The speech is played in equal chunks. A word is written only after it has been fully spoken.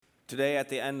Today, at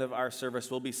the end of our service,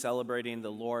 we'll be celebrating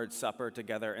the Lord's Supper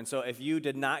together. And so if you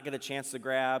did not get a chance to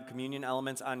grab communion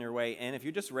elements on your way in, if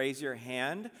you just raise your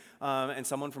hand, and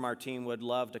someone from our team would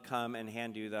love to come and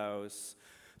hand you those.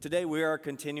 Today, we are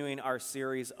continuing our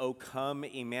series, O Come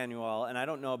Emmanuel. And I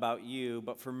don't know about you,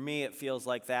 but for me, it feels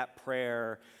like that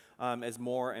prayer is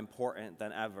more important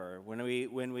than ever. When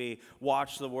we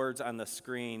watch the words on the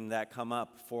screen that come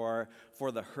up for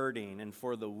the hurting and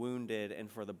for the wounded and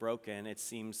for the broken, it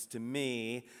seems to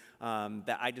me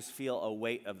that I just feel a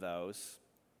weight of those.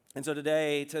 And so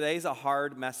today's a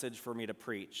hard message for me to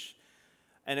preach.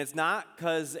 And it's not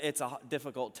because it's a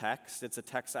difficult text. It's a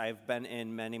text I've been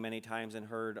in many, many times and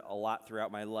heard a lot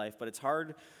throughout my life. But it's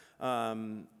hard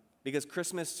because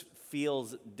Christmas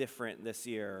feels different this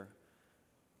year.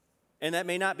 And that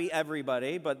may not be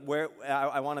everybody, but where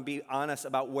I want to be honest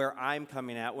about where I'm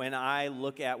coming at. When I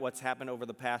look at what's happened over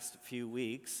the past few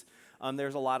weeks,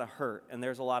 there's a lot of hurt and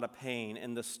there's a lot of pain.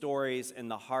 And the stories and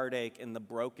the heartache and the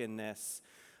brokenness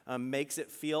makes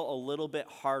it feel a little bit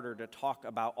harder to talk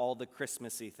about all the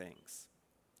Christmassy things.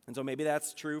 And so maybe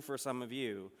that's true for some of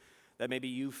you, that maybe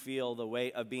you feel the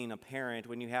weight of being a parent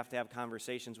when you have to have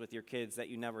conversations with your kids that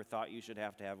you never thought you should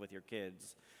have to have with your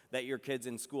kids. That your kids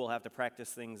in school have to practice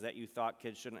things that you thought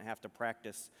kids shouldn't have to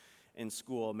practice in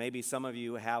school. Maybe some of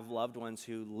you have loved ones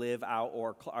who live out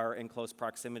or are in close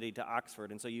proximity to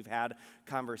Oxford, and so you've had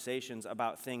conversations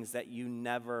about things that you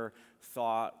never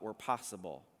thought were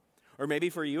possible. Or maybe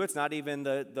for you, it's not even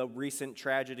the recent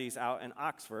tragedies out in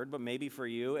Oxford, but maybe for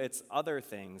you, it's other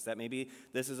things, that maybe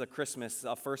this is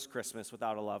a first Christmas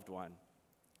without a loved one.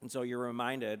 And so you're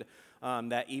reminded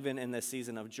that even in this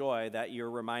season of joy, that you're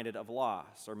reminded of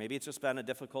loss. Or maybe it's just been a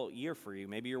difficult year for you.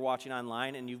 Maybe you're watching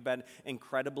online and you've been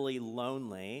incredibly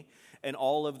lonely, and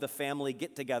all of the family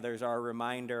get-togethers are a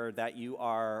reminder that you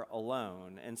are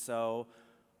alone. And so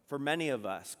for many of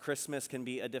us, Christmas can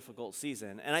be a difficult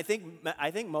season. And I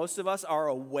think most of us are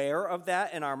aware of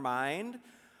that in our mind,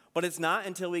 but it's not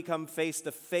until we come face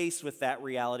to face with that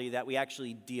reality that we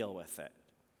actually deal with it.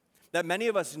 That many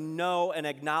of us know and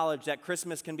acknowledge that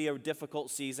Christmas can be a difficult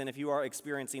season if you are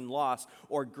experiencing loss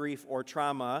or grief or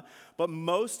trauma, but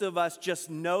most of us just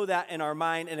know that in our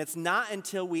mind, and it's not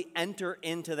until we enter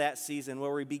into that season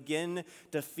where we begin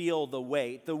to feel the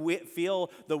weight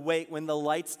when the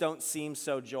lights don't seem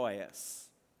so joyous,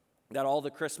 that all the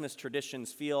Christmas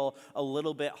traditions feel a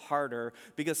little bit harder,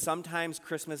 because sometimes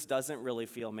Christmas doesn't really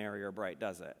feel merry or bright,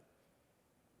 does it?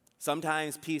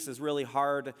 Sometimes peace is really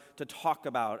hard to talk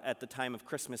about at the time of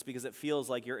Christmas because it feels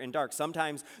like you're in dark.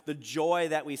 Sometimes the joy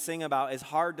that we sing about is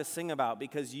hard to sing about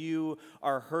because you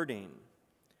are hurting.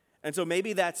 And so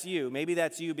maybe that's you. Maybe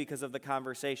that's you because of the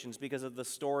conversations, because of the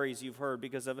stories you've heard,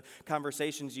 because of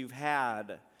conversations you've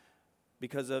had,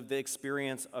 because of the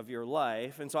experience of your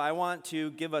life. And so I want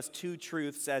to give us two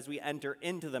truths as we enter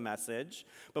into the message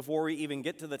before we even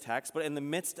get to the text. But in the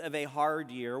midst of a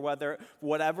hard year,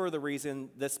 whatever the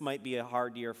reason this might be a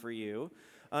hard year for you,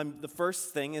 the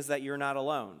first thing is that you're not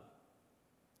alone.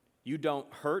 You don't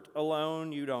hurt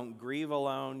alone. You don't grieve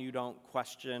alone. You don't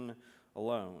question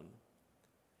alone.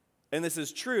 And this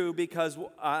is true because,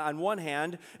 on one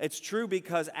hand, it's true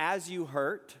because as you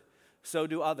hurt, so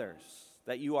do others.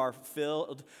 That you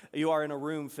are in a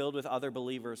room filled with other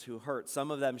believers who hurt. Some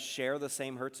of them share the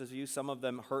same hurts as you. Some of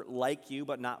them hurt like you,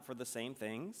 but not for the same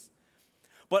things.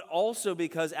 But also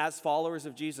because as followers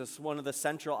of Jesus, one of the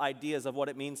central ideas of what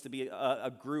it means to be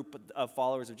a group of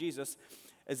followers of Jesus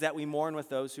is that we mourn with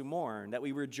those who mourn, that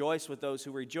we rejoice with those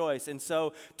who rejoice. And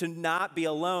so to not be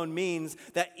alone means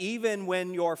that even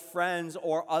when your friends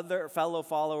or other fellow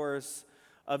followers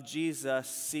of Jesus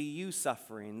see you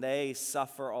suffering, they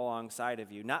suffer alongside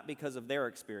of you, not because of their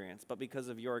experience, but because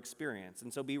of your experience.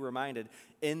 And so be reminded,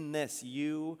 in this,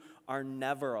 you are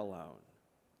never alone,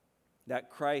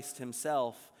 that Christ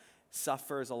himself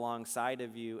suffers alongside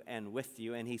of you and with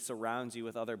you, and he surrounds you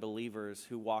with other believers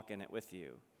who walk in it with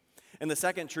you. And the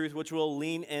second truth, which we'll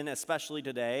lean in especially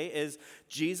today, is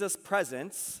Jesus'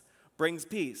 presence brings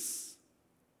peace.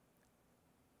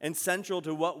 And central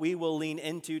to what we will lean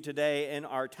into today in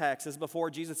our text is before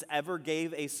Jesus ever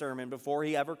gave a sermon, before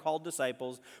he ever called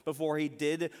disciples, before he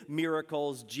did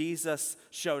miracles, Jesus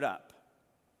showed up.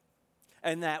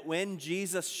 And that when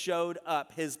Jesus showed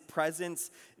up, his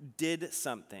presence did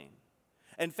something.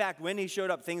 In fact, when he showed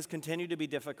up, things continued to be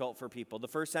difficult for people. The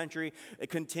first century,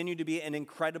 it continued to be an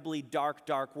incredibly dark,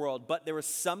 dark world. But there was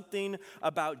something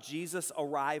about Jesus'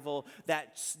 arrival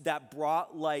that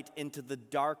brought light into the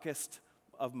darkest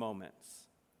of moments.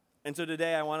 And so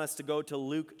today I want us to go to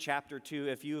Luke chapter 2.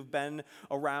 If you've been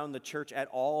around the church at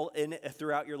all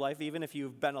throughout your life, even if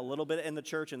you've been a little bit in the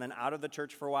church and then out of the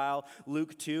church for a while,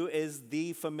 Luke 2 is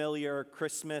the familiar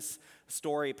Christmas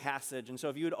story passage. And so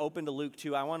if you would open to Luke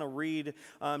 2, I want to read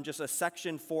just a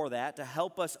section for that to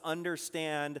help us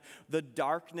understand the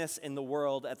darkness in the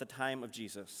world at the time of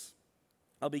Jesus.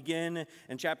 I'll begin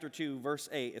in chapter 2, verse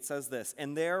 8. It says this,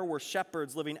 "And there were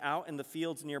shepherds living out in the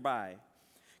fields nearby,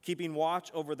 keeping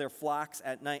watch over their flocks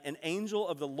at night. An angel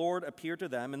of the Lord appeared to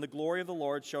them, and the glory of the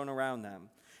Lord shone around them,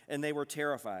 and they were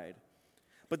terrified.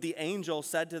 But the angel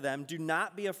said to them, 'Do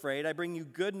not be afraid. I bring you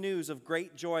good news of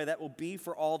great joy that will be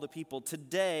for all the people.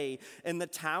 Today, in the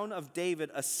town of David,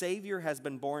 a Savior has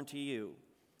been born to you.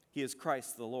 He is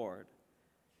Christ the Lord.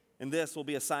 And this will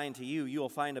be a sign to you. You will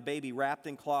find a baby wrapped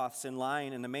in cloths and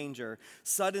lying in a manger.'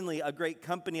 Suddenly, a great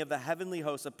company of the heavenly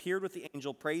hosts appeared with the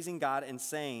angel, praising God and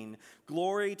saying,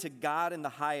 'Glory to God in the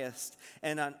highest,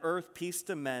 and on earth peace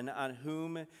to men on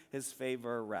whom his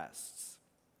favor rests.'"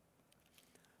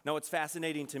 Now, what's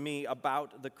fascinating to me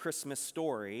about the Christmas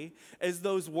story is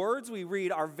those words we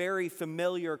read are very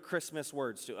familiar Christmas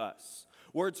words to us.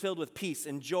 Words filled with peace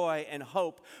and joy and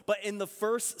hope. But in the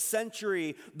first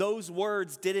century, those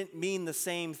words didn't mean the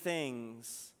same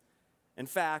things. In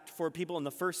fact, for people in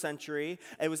the first century,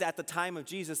 it was at the time of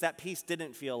Jesus that peace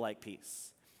didn't feel like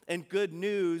peace. And good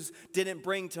news didn't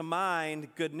bring to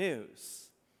mind good news.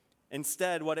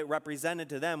 Instead, what it represented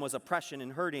to them was oppression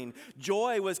and hurting.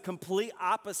 Joy was complete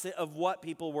opposite of what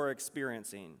people were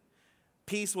experiencing.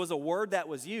 Peace was a word that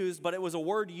was used, but it was a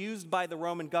word used by the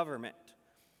Roman government.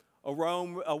 A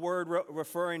word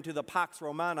referring to the Pax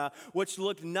Romana, which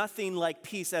looked nothing like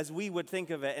peace as we would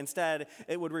think of it. Instead,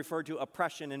 it would refer to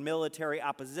oppression and military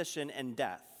opposition and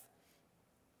death.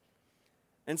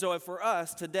 And so if for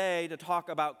us today to talk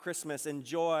about Christmas and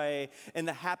joy and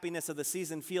the happiness of the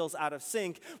season feels out of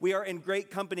sync, we are in great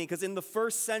company, because in the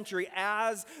first century,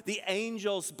 as the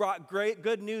angels brought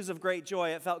good news of great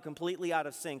joy, it felt completely out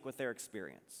of sync with their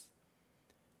experience.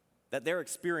 That their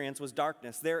experience was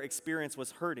darkness, their experience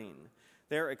was hurting,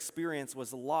 their experience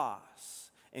was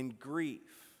loss and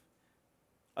grief,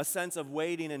 a sense of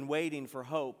waiting and waiting for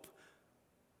hope,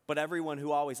 but everyone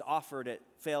who always offered it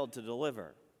failed to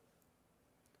deliver.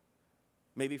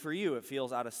 Maybe for you it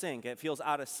feels out of sync. It feels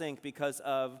out of sync because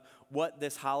of what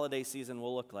this holiday season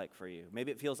will look like for you.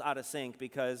 Maybe it feels out of sync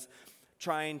because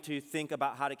trying to think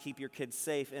about how to keep your kids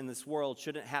safe in this world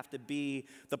shouldn't have to be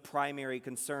the primary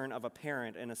concern of a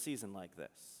parent in a season like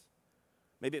this.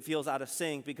 Maybe it feels out of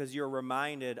sync because you're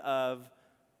reminded of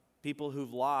people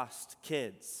who've lost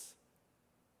kids.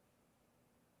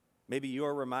 Maybe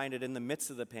you're reminded in the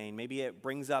midst of the pain. Maybe it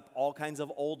brings up all kinds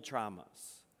of old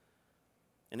traumas.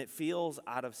 And it feels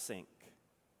out of sync.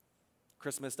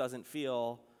 Christmas doesn't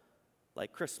feel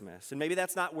like Christmas. And maybe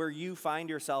that's not where you find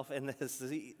yourself in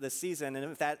this season. And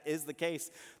if that is the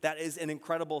case, that is an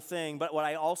incredible thing. But what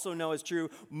I also know is true,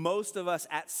 most of us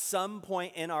at some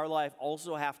point in our life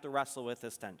also have to wrestle with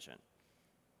this tension.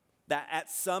 That at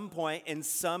some point in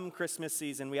some Christmas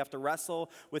season, we have to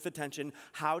wrestle with the tension.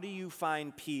 How do you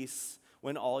find peace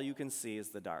when all you can see is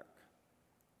the dark?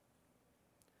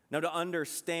 Now, to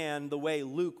understand the way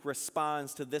Luke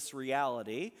responds to this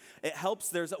reality, it helps.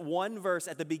 There's one verse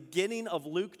at the beginning of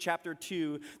Luke chapter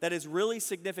 2 that is really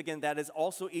significant, that is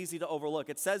also easy to overlook.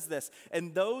 It says this: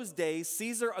 "In those days,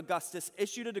 Caesar Augustus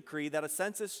issued a decree that a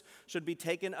census should be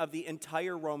taken of the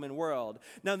entire Roman world."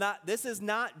 Now, this is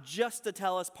not just to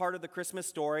tell us part of the Christmas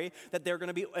story, that they're going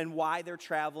to be and why they're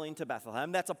traveling to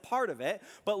Bethlehem. That's a part of it.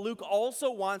 But Luke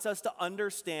also wants us to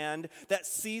understand that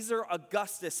Caesar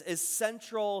Augustus is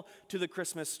central to the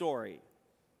Christmas story.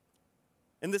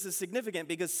 And this is significant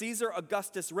because Caesar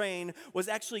Augustus' reign was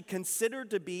actually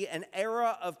considered to be an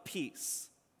era of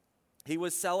peace. He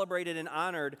was celebrated and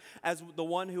honored as the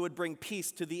one who would bring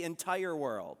peace to the entire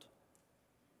world.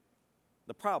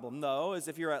 The problem, though, is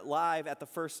if you're alive at the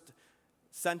first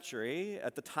century,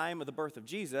 at the time of the birth of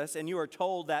Jesus, and you are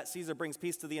told that Caesar brings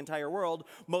peace to the entire world,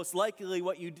 most likely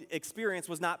what you experienced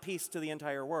was not peace to the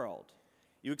entire world.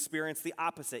 You experience the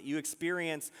opposite. You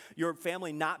experience your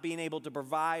family not being able to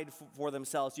provide for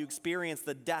themselves. You experience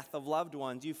the death of loved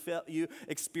ones. You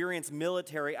experience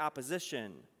military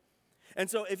opposition. And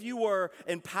so if you were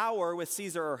in power with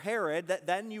Caesar or Herod,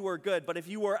 then you were good. But if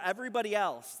you were everybody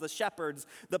else, the shepherds,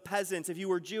 the peasants, if you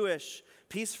were Jewish,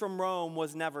 peace from Rome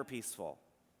was never peaceful.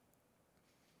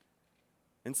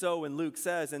 And so when Luke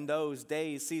says, "In those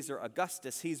days, Caesar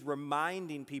Augustus," he's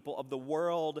reminding people of the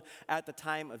world at the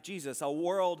time of Jesus, a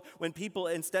world when people,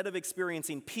 instead of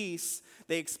experiencing peace,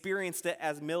 they experienced it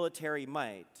as military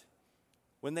might.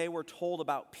 When they were told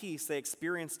about peace, they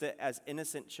experienced it as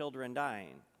innocent children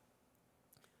dying.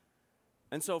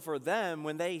 And so for them,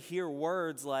 when they hear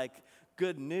words like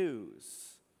good news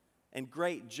and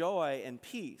great joy and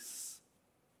peace,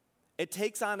 it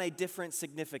takes on a different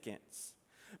significance.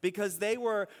 Because they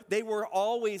were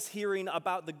always hearing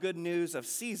about the good news of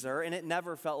Caesar, and it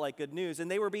never felt like good news. And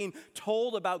they were being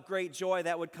told about great joy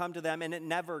that would come to them, and it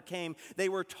never came. They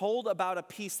were told about a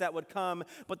peace that would come,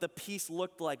 but the peace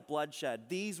looked like bloodshed.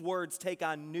 These words take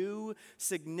on new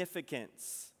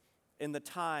significance in the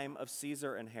time of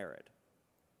Caesar and Herod.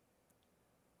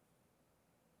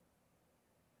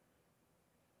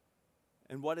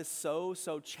 And what is so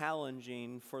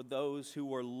challenging for those who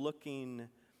were looking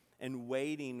and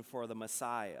waiting for the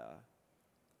Messiah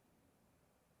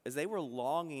is they were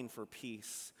longing for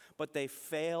peace, but they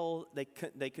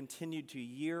continued to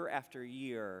year after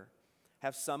year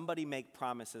have somebody make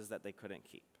promises that they couldn't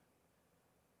keep.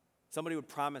 Somebody would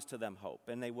promise to them hope,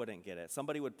 and they wouldn't get it.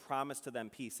 Somebody would promise to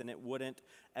them peace, and it wouldn't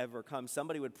ever come.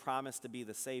 Somebody would promise to be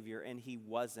the Savior, and he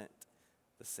wasn't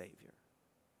the Savior.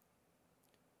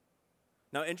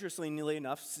 Now, interestingly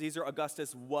enough, Caesar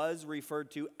Augustus was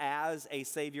referred to as a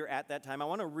savior at that time. I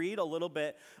want to read a little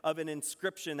bit of an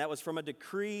inscription that was from a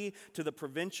decree to the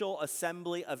Provincial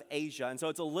Assembly of Asia. And so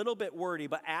it's a little bit wordy,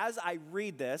 but as I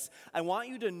read this, I want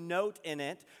you to note in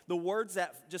it the words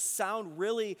that just sound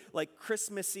really like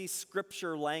Christmassy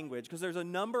scripture language, because there's a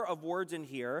number of words in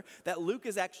here that Luke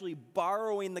is actually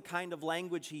borrowing the kind of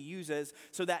language he uses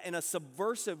so that in a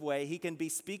subversive way he can be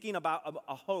speaking about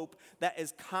a hope that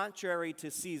is contrary to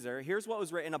Caesar. Here's what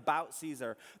was written about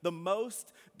Caesar. The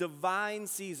most divine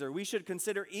Caesar we should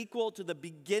consider equal to the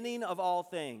beginning of all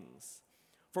things.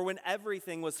 For when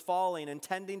everything was falling and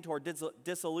tending toward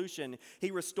dissolution, he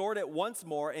restored it once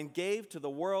more and gave to the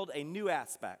world a new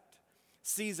aspect.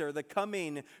 Caesar, the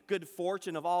coming good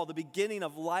fortune of all, the beginning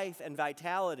of life and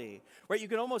vitality. Right? You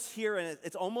can almost hear it.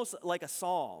 It's almost like a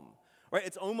psalm. Right?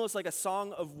 It's almost like a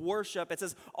song of worship. It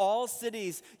says, all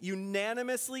cities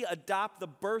unanimously adopt the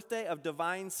birthday of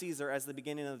divine Caesar as the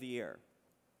beginning of the year.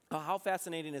 How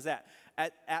fascinating is that?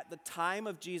 At the time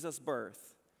of Jesus'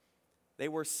 birth, they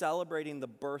were celebrating the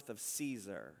birth of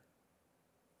Caesar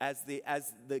as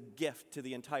the gift to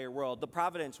the entire world. The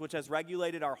providence, which has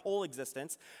regulated our whole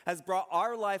existence, has brought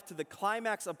our life to the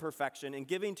climax of perfection in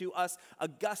giving to us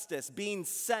Augustus, being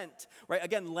sent, right?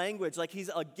 Again, language, like he's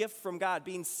a gift from God,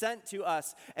 being sent to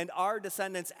us and our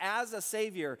descendants as a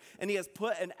savior. And he has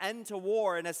put an end to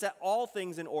war and has set all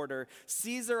things in order.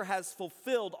 Caesar has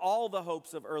fulfilled all the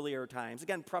hopes of earlier times.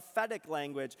 Again, prophetic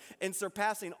language in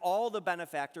surpassing all the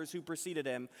benefactors who preceded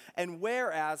him. And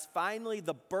whereas finally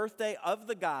the birthday of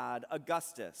the God,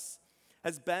 Augustus,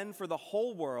 has been for the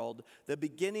whole world the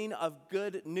beginning of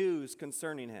good news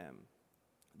concerning him.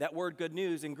 That word good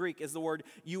news in Greek is the word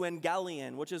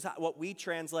euangelion, which is what we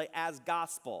translate as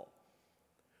gospel.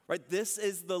 Right? This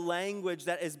is the language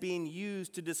that is being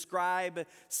used to describe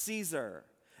Caesar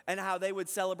and how they would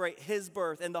celebrate his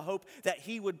birth and the hope that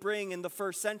he would bring in the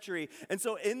first century. And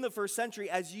so in the first century,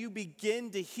 as you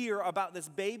begin to hear about this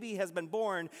baby has been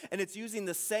born, and it's using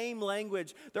the same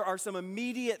language, there are some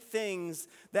immediate things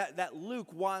that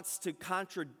Luke wants to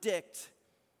contradict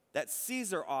that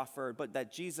Caesar offered, but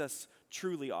that Jesus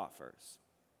truly offers.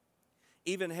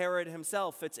 Even Herod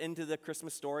himself fits into the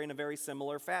Christmas story in a very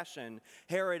similar fashion.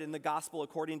 Herod, in the gospel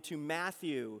according to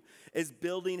Matthew, is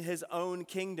building his own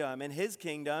kingdom, and his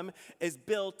kingdom is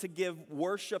built to give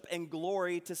worship and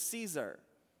glory to Caesar.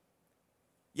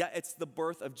 Yet it's the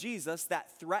birth of Jesus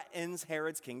that threatens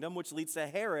Herod's kingdom, which leads to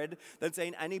Herod then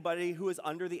saying anybody who is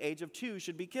under the age of 2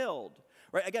 should be killed.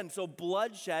 Right? Again, so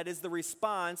bloodshed is the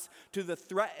response to the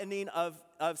threatening of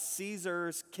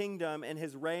Caesar's kingdom and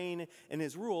his reign and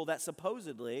his rule that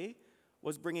supposedly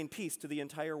was bringing peace to the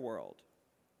entire world.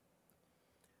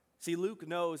 See, Luke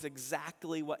knows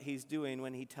exactly what he's doing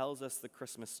when he tells us the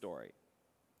Christmas story.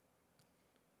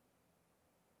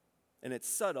 And it's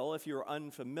subtle if you're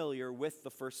unfamiliar with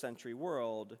the first century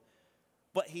world,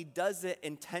 but he does it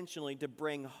intentionally to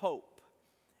bring hope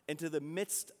into the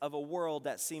midst of a world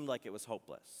that seemed like it was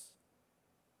hopeless.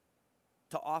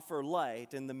 To offer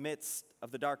light in the midst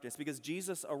of the darkness, because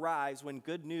Jesus arrives when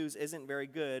good news isn't very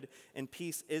good and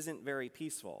peace isn't very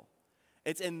peaceful.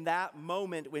 It's in that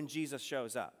moment when Jesus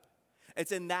shows up.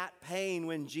 It's in that pain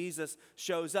when Jesus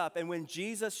shows up. And when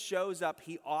Jesus shows up,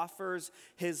 he offers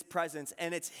his presence.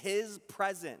 And it's his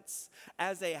presence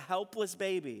as a helpless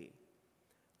baby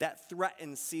that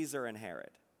threatens Caesar and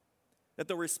Herod. That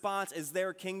the response is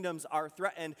their kingdoms are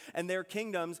threatened, and their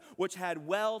kingdoms, which had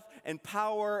wealth and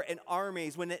power and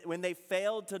armies, when they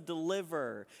failed to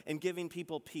deliver in giving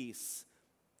people peace,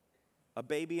 a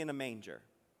baby in a manger,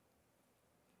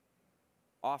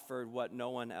 offered what no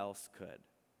one else could.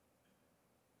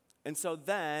 And so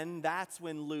then that's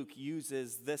when Luke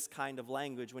uses this kind of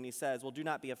language when he says, well, do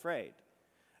not be afraid.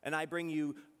 And I bring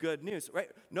you good news, right?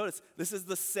 Notice, this is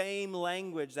the same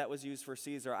language that was used for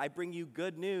Caesar. I bring you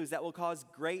good news that will cause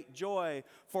great joy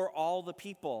for all the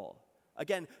people.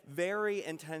 Again, very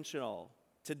intentional.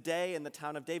 Today in the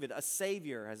town of David, a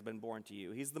Savior has been born to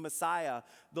you. He's the Messiah,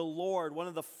 the Lord. One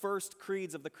of the first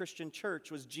creeds of the Christian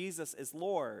church was Jesus is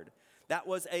Lord. That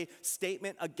was a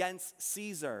statement against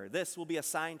Caesar. This will be a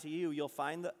sign to you. You'll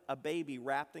find a baby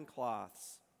wrapped in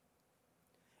cloths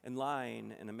and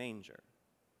lying in a manger.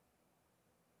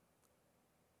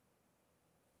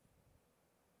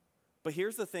 But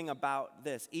here's the thing about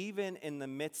this. Even in the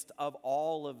midst of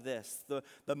all of this,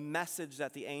 the message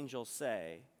that the angels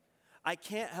say, I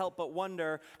can't help but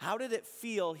wonder, how did it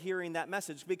feel hearing that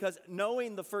message? Because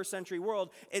knowing the first century world,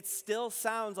 it still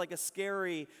sounds like a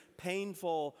scary,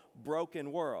 painful,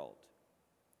 broken world.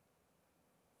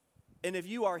 And if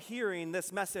you are hearing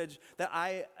this message that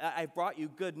I brought you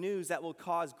good news that will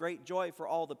cause great joy for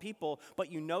all the people,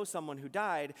 but you know someone who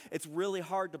died, it's really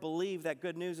hard to believe that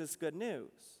good news is good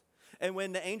news. And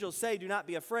when the angels say, do not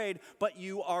be afraid, but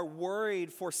you are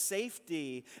worried for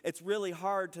safety, it's really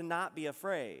hard to not be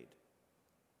afraid.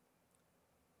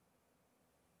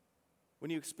 When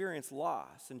you experience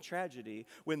loss and tragedy,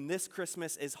 when this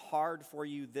Christmas is hard for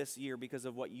you this year because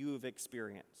of what you have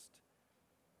experienced,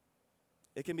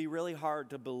 it can be really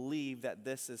hard to believe that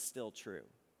this is still true.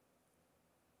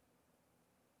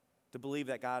 To believe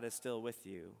that God is still with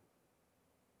you.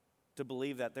 To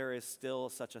believe that there is still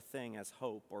such a thing as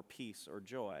hope or peace or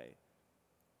joy.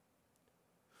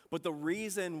 But the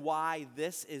reason why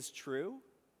this is true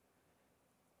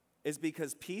is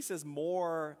because peace is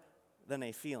more than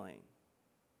a feeling.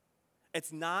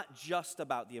 It's not just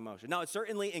about the emotion. Now, it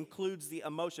certainly includes the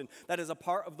emotion. That is a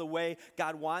part of the way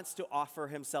God wants to offer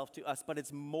himself to us, but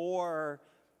it's more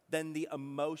than the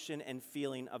emotion and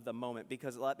feeling of the moment.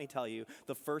 Because let me tell you,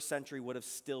 the first century would have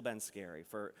still been scary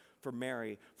for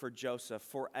Mary, for Joseph,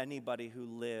 for anybody who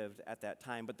lived at that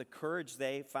time. But the courage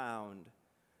they found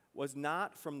was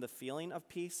not from the feeling of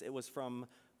peace, it was from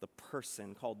the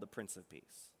person called the Prince of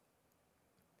Peace.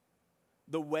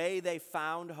 The way they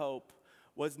found hope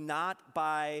was not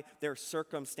by their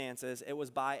circumstances, it was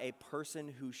by a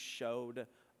person who showed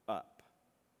up.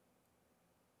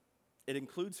 It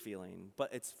includes feeling,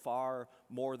 but it's far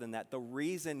more than that. The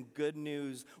reason good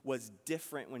news was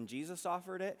different when Jesus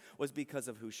offered it was because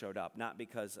of who showed up, not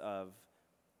because of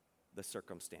the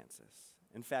circumstances.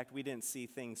 In fact, we didn't see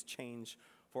things change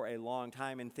for a long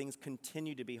time, and things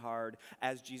continued to be hard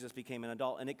as Jesus became an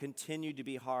adult, and it continued to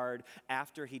be hard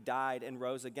after he died and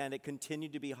rose again. It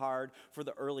continued to be hard for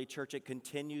the early church. It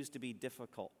continues to be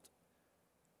difficult.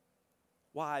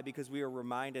 Why? Because we are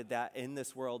reminded that in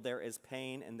this world there is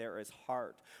pain and there is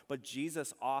heart. But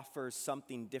Jesus offers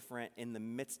something different in the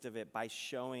midst of it by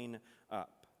showing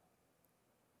up.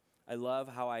 I love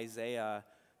how Isaiah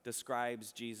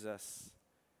describes Jesus.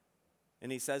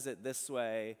 And he says it this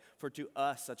way, for to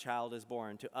us a child is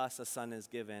born, to us a son is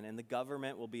given, and the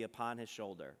government will be upon his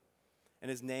shoulder.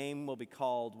 And his name will be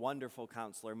called Wonderful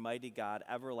Counselor, Mighty God,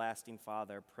 Everlasting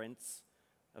Father, Prince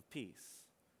of Peace.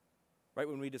 Right,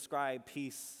 when we describe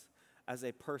peace as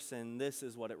a person, this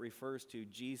is what it refers to,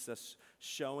 Jesus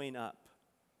showing up,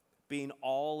 being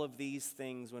all of these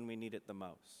things when we need it the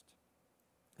most.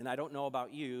 And I don't know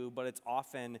about you, but it's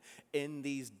often in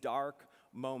these dark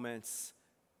moments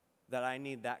that I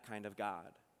need that kind of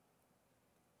God.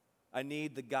 I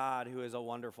need the God who is a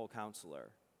wonderful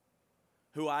counselor,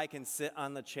 who I can sit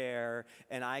on the chair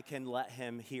and I can let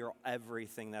him hear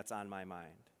everything that's on my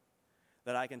mind.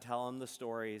 That I can tell him the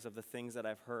stories of the things that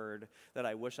I've heard that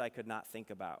I wish I could not think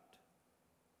about.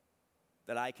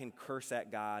 That I can curse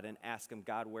at God and ask him,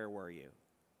 God, where were you?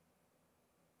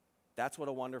 That's what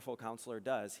a wonderful counselor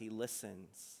does. He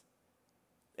listens.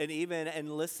 And even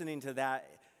in listening to that,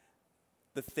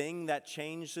 the thing that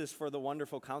changes for the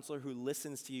wonderful counselor who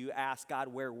listens to you ask, God,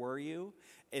 where were you?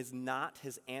 Is not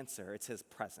his answer, it's his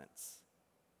presence.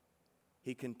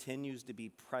 He continues to be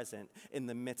present in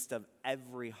the midst of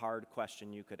every hard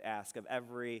question you could ask, of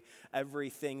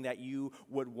everything that you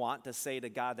would want to say to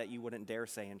God that you wouldn't dare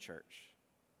say in church.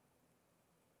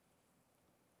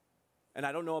 And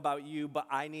I don't know about you, but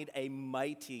I need a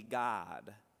mighty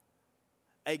God,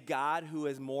 a God who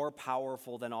is more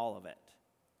powerful than all of it,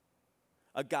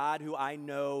 a God who I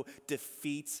know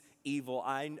defeats evil,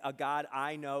 a God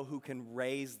I know who can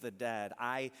raise the dead.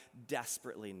 I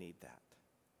desperately need that.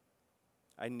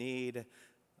 I need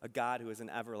a God who is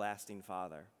an everlasting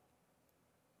Father.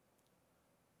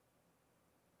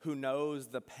 who knows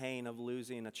the pain of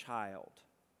losing a child,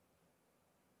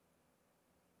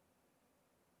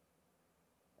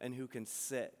 and who can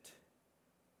sit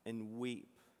and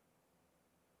weep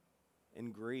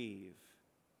and grieve.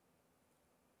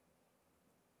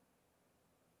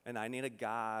 And I need a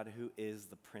God who is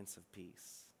the Prince of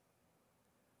Peace.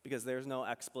 Because there's no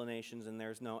explanations and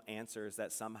there's no answers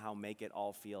that somehow make it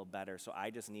all feel better. So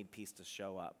I just need peace to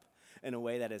show up in a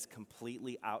way that is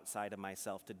completely outside of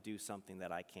myself to do something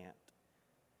that I can't.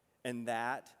 And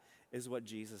that is what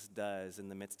Jesus does in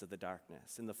the midst of the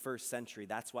darkness. In the first century,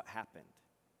 that's what happened.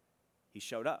 He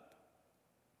showed up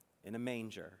in a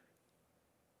manger,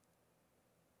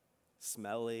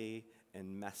 smelly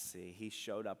and messy. He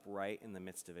showed up right in the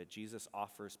midst of it. Jesus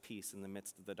offers peace in the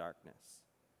midst of the darkness.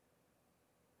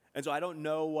 And so I don't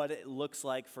know what it looks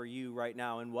like for you right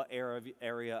now and what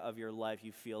area of your life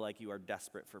you feel like you are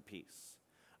desperate for peace.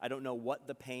 I don't know what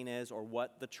the pain is or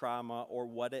what the trauma or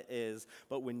what it is,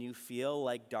 but when you feel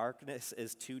like darkness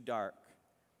is too dark,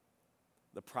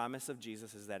 the promise of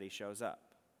Jesus is that he shows up.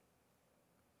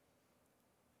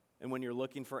 And when you're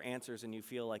looking for answers and you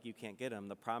feel like you can't get them,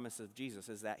 the promise of Jesus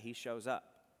is that he shows up.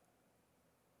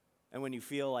 And when you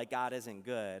feel like God isn't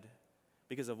good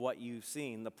because of what you've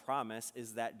seen, the promise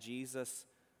is that Jesus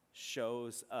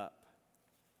shows up.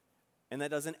 And that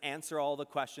doesn't answer all the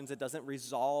questions. It doesn't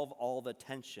resolve all the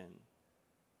tension.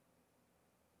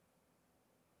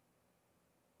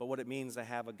 But what it means to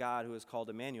have a God who is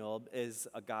called Emmanuel is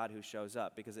a God who shows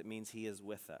up, because it means he is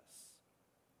with us.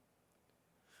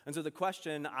 And so the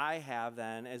question I have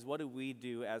then is, what do we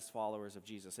do as followers of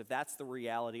Jesus? If that's the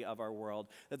reality of our world,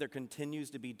 that there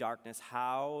continues to be darkness,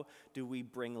 how do we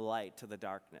bring light to the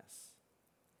darkness?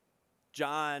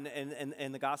 John,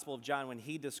 in the Gospel of John, when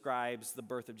he describes the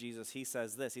birth of Jesus, he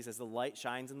says this. He says, the light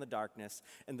shines in the darkness,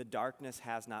 and the darkness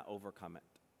has not overcome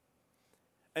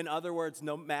it. In other words,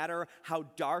 no matter how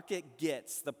dark it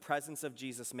gets, the presence of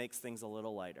Jesus makes things a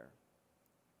little lighter.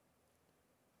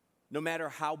 No matter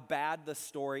how bad the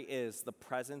story is, the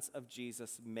presence of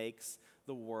Jesus makes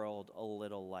the world a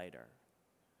little lighter.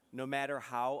 No matter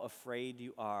how afraid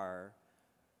you are,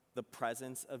 the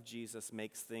presence of Jesus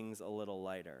makes things a little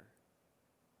lighter.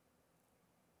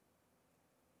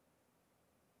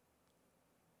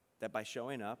 That by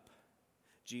showing up,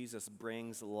 Jesus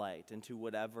brings light into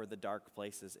whatever the dark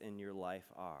places in your life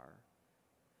are.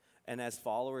 And as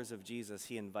followers of Jesus,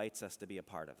 he invites us to be a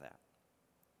part of that.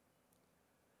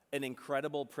 An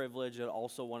incredible privilege, and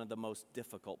also one of the most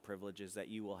difficult privileges that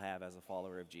you will have as a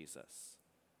follower of Jesus.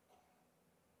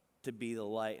 To be the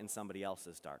light in somebody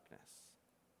else's darkness.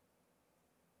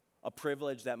 A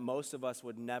privilege that most of us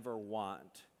would never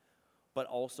want, but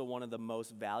also one of the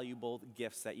most valuable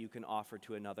gifts that you can offer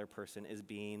to another person is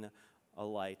being a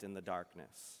light in the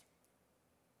darkness.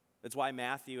 That's why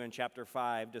Matthew in chapter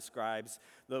 5 describes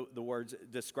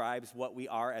describes what we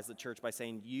are as the church by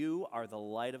saying, you are the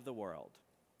light of the world.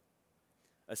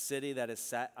 A city that is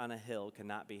set on a hill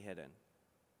cannot be hidden.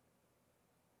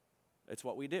 It's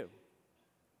what we do.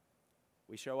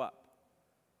 We show up.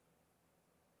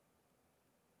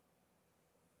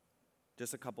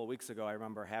 Just a couple weeks ago, I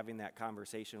remember having that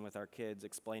conversation with our kids,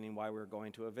 explaining why we were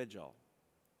going to a vigil.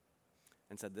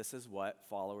 And said, this is what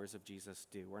followers of Jesus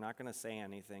do. We're not going to say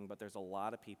anything, but there's a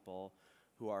lot of people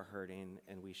who are hurting,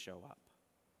 and we show up.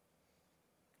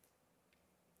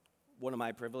 One of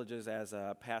my privileges as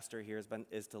a pastor here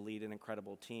is to lead an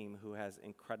incredible team who has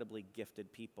incredibly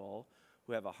gifted people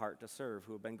who have a heart to serve,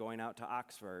 who have been going out to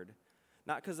Oxford,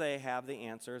 not because they have the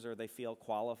answers or they feel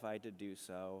qualified to do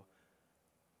so.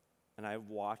 And I've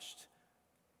watched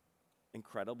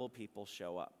incredible people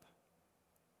show up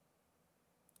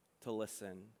to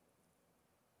listen,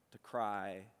 to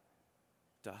cry,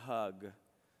 to hug.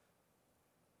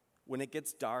 When it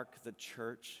gets dark, the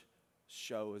church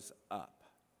shows up.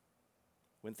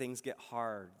 When things get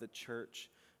hard, the church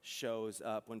shows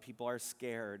up. When people are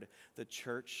scared, the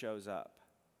church shows up.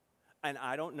 And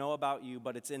I don't know about you,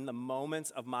 but it's in the moments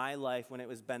of my life when it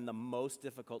has been the most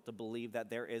difficult to believe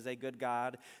that there is a good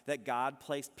God, that God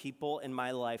placed people in my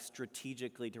life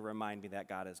strategically to remind me that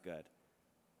God is good.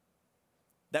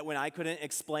 That when I couldn't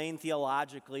explain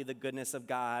theologically the goodness of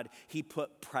God, he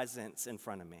put presence in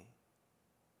front of me.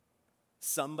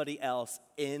 Somebody else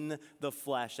in the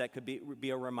flesh that could be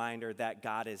a reminder that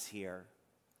God is here,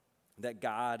 that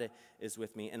God is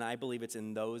with me. And I believe it's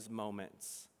in those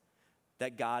moments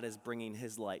that God is bringing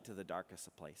his light to the darkest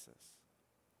of places.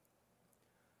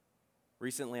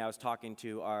 Recently, I was talking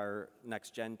to our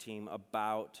Next Gen team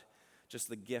about just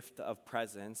the gift of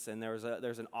presence. And there's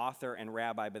an author and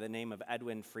rabbi by the name of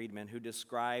Edwin Friedman who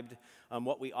described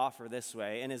what we offer this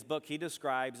way. In his book, he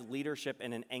describes leadership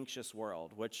in an anxious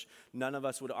world, which none of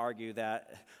us would argue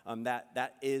that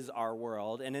that is our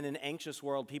world. And in an anxious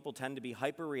world, people tend to be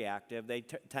hyper-reactive. They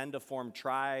tend to form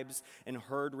tribes and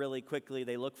herd really quickly.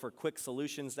 They look for quick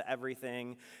solutions to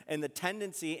everything. And the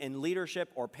tendency in leadership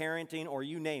or parenting or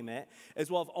you name it is,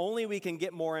 well, if only we can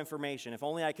get more information, if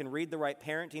only I can read the right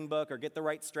parenting book or get the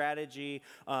right strategy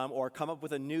or come up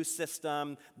with a new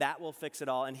system, that will fix it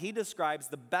all. And he describes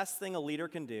the best thing a leader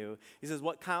can do. He says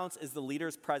what counts is the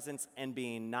leader's presence and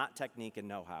being, not technique and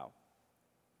know-how.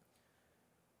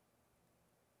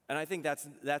 And I think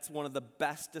that's one of the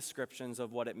best descriptions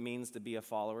of what it means to be a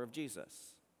follower of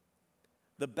Jesus.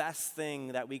 The best thing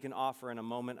that we can offer in a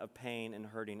moment of pain and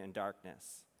hurting and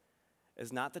darkness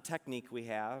is not the technique we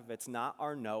have, it's not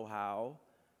our know-how,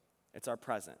 it's our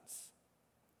presence.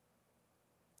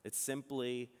 It's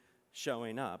simply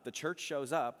showing up. The church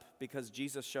shows up because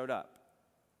Jesus showed up.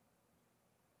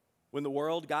 When the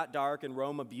world got dark and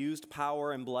Rome abused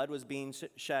power and blood was being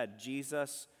shed,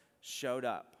 Jesus showed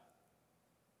up.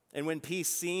 And when peace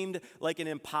seemed like an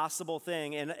impossible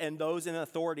thing and those in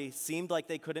authority seemed like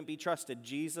they couldn't be trusted,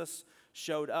 Jesus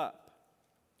showed up.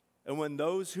 And when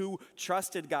those who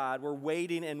trusted God were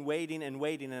waiting and waiting and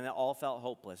waiting and it all felt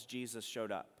hopeless, Jesus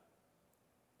showed up.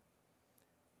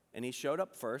 And he showed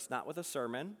up first, not with a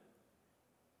sermon.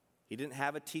 He didn't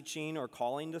have a teaching or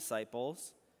calling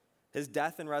disciples. His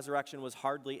death and resurrection was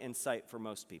hardly in sight for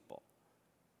most people.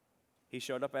 He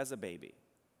showed up as a baby.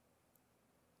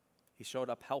 He showed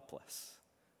up helpless.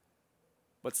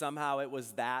 But somehow it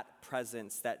was that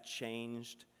presence that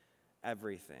changed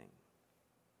everything.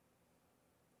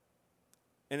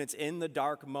 And it's in the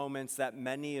dark moments that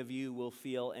many of you will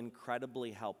feel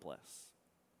incredibly helpless.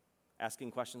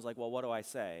 Asking questions like, well, what do I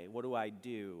say? What do I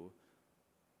do?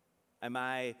 Am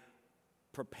I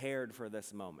prepared for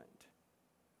this moment?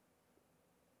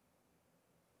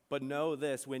 But know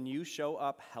this, when you show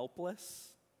up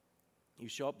helpless, you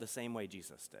show up the same way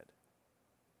Jesus did.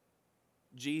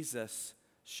 Jesus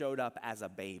showed up as a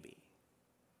baby,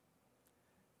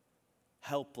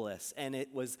 helpless, and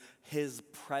it was his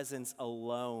presence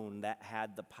alone that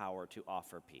had the power to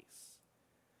offer peace.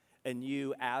 And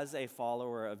you, as a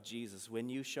follower of Jesus, when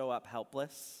you show up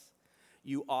helpless,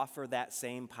 you offer that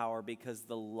same power because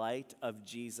the light of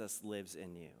Jesus lives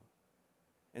in you.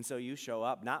 And so you show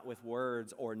up not with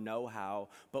words or know-how,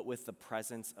 but with the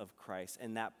presence of Christ.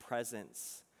 And that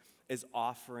presence is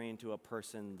offering to a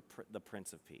person the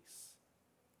Prince of Peace.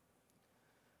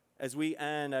 As we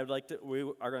end, we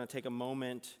are going to take a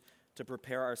moment to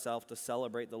prepare ourselves to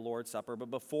celebrate the Lord's Supper.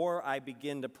 But before I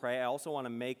begin to pray, I also want to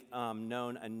make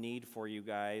known a need for you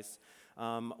guys.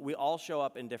 We all show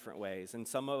up in different ways, and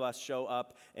some of us show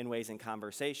up in ways in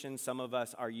conversation. Some of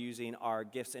us are using our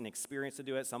gifts and experience to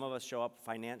do it. Some of us show up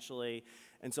financially.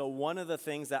 And so one of the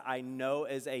things that I know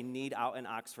is a need out in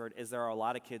Oxford is there are a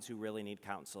lot of kids who really need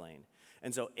counseling.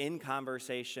 And so in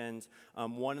conversations,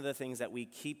 one of the things that we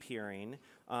keep hearing,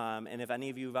 and if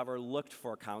any of you have ever looked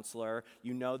for a counselor,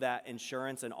 you know that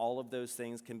insurance and all of those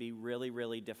things can be really,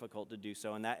 really difficult to do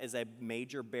so. And that is a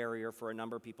major barrier for a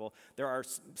number of people. There are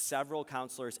several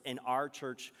counselors in our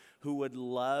church who would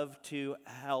love to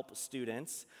help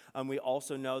students. We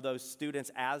also know those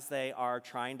students, as they are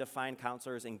trying to find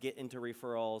counselors and get into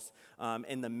referrals,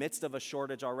 in the midst of a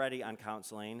shortage already on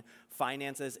counseling,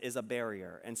 finances is a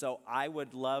barrier. And so I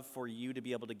would love for you to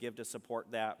be able to give to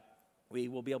support that. We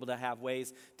will be able to have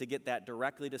ways to get that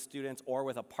directly to students or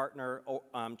with a partner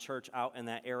church out in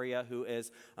that area who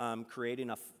is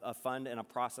creating a fund and a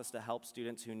process to help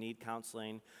students who need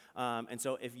counseling. And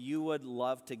so if you would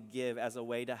love to give as a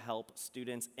way to help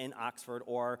students in Oxford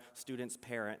or students'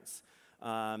 parents,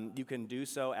 you can do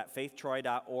so at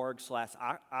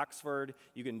faithtroy.org/Oxford.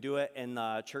 You can do it in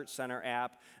the Church Center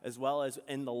app, as well as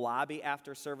in the lobby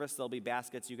after service. There'll be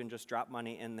baskets. You can just drop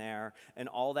money in there, and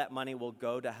all that money will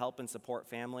go to help and support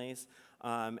families.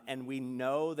 And we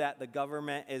know that the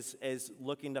government is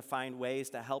looking to find ways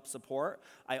to help support.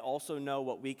 I also know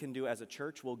what we can do as a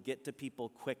church will get to people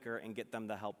quicker and get them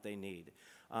the help they need.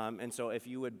 And so if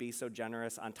you would be so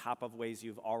generous on top of ways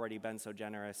you've already been so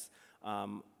generous,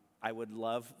 I would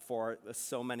love for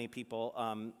so many people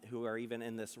who are even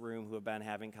in this room who have been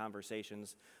having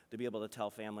conversations to be able to tell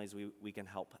families we can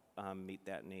help meet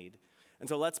that need. And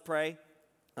so let's pray,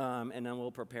 and then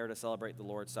we'll prepare to celebrate the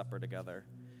Lord's Supper together.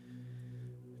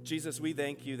 Jesus, we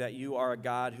thank you that you are a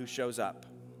God who shows up,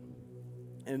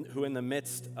 and who in the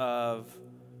midst of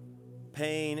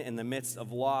pain, in the midst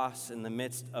of loss, in the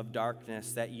midst of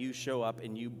darkness, that you show up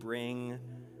and you bring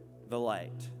the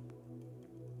light.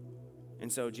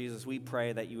 And so, Jesus, we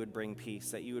pray that you would bring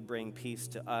peace, that you would bring peace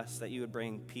to us, that you would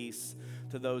bring peace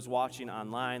to those watching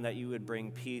online, that you would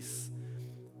bring peace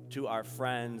to our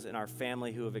friends and our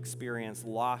family who have experienced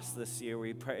loss this year.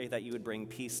 We pray that you would bring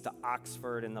peace to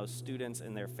Oxford and those students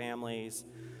and their families.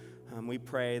 We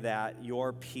pray that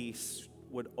your peace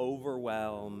would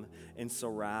overwhelm and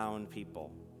surround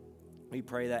people. We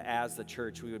pray that as the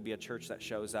church, we would be a church that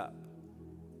shows up.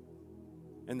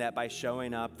 And that by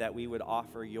showing up, that we would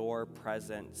offer your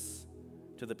presence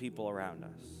to the people around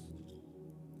us.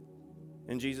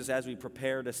 And Jesus, as we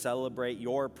prepare to celebrate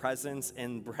your presence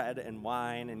in bread and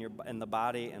wine and in the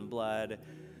body and blood,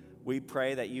 we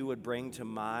pray that you would bring to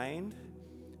mind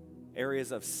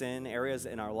areas of sin, areas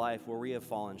in our life where we have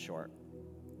fallen short.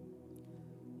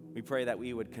 We pray that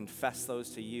we would confess those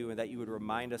to you and that you would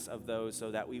remind us of those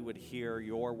so that we would hear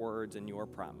your words and your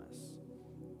promise.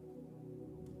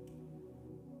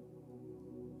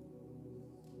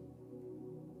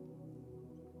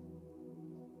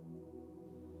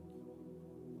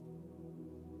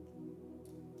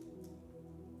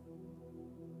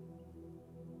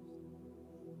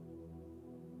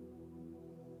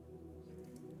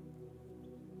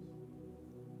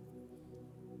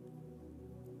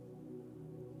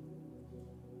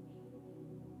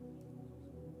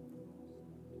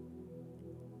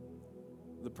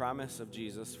 The promise of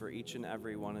Jesus for each and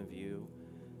every one of you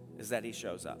is that he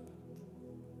shows up.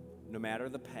 No matter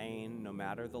the pain, no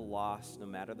matter the loss, no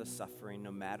matter the suffering,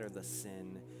 no matter the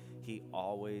sin, he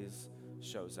always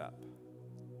shows up.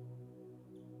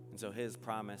 And so his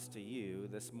promise to you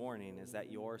this morning is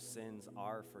that your sins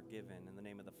are forgiven in the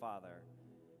name of the Father,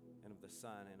 and of the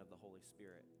Son, and of the Holy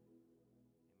Spirit.